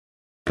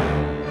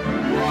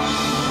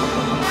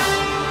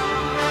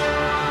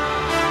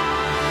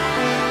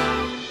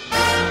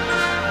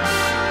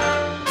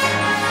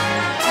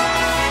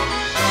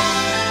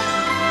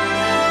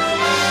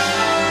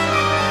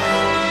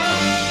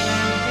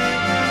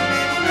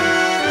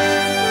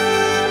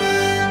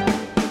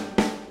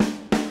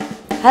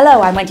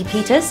Hello, I'm Wendi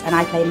Peters and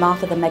I play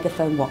Martha the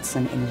Megaphone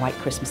Watson in White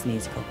Christmas the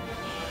Musical.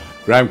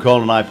 Graham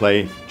Cole and I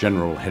play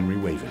General Henry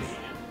Waverley.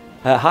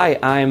 Hi,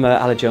 I'm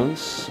Ala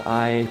Jones.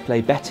 I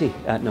play Betty.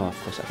 No,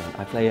 of course I don't.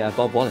 I play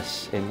Bob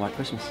Wallace in White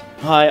Christmas.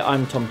 Hi,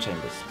 I'm Tom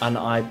Chambers and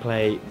I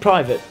play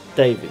Private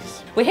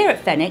Davies. We're here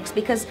at Fenwick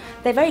because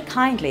they very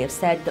kindly have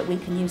said that we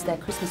can use their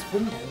Christmas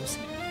windows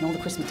and all the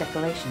Christmas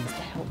decorations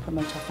to help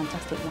promote our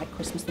fantastic White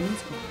Christmas the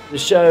Musical. The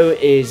show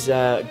is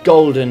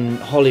Golden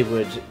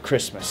Hollywood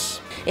Christmas.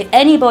 If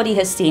anybody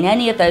has seen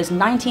any of those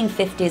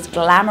 1950s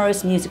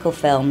glamorous musical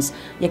films,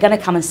 you're going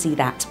to come and see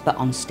that, but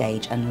on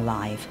stage and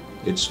live.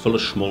 It's full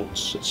of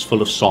schmaltz, it's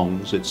full of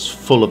songs, it's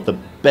full of the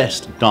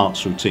best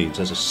dance routines.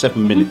 There's a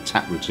 7-minute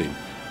tap routine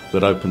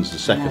that opens the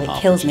second half.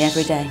 It kills me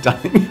every day.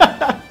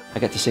 I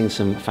get to sing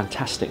some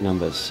fantastic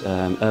numbers.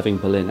 Irving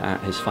Berlin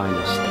at his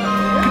finest.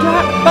 Good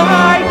luck,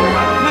 bye!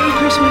 Merry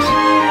Christmas!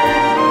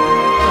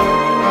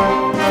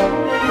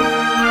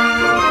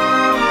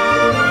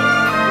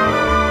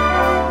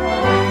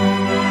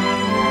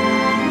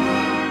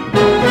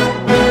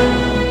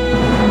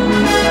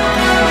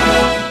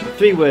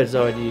 Three words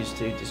I would use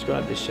to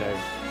describe this show: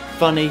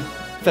 funny,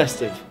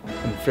 festive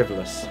and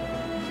frivolous.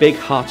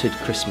 Big-hearted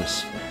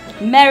Christmas.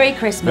 Merry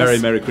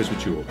Christmas. Merry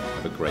Christmas to you all.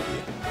 Have a great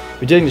year.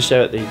 We're doing the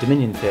show at the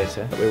Dominion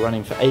Theatre. We're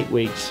running for 8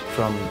 weeks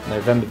from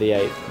November the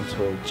 8th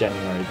until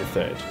January the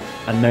 3rd.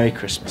 And Merry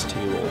Christmas to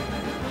you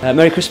all.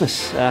 Merry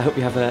Christmas. I hope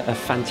you have a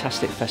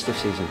fantastic festive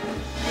season.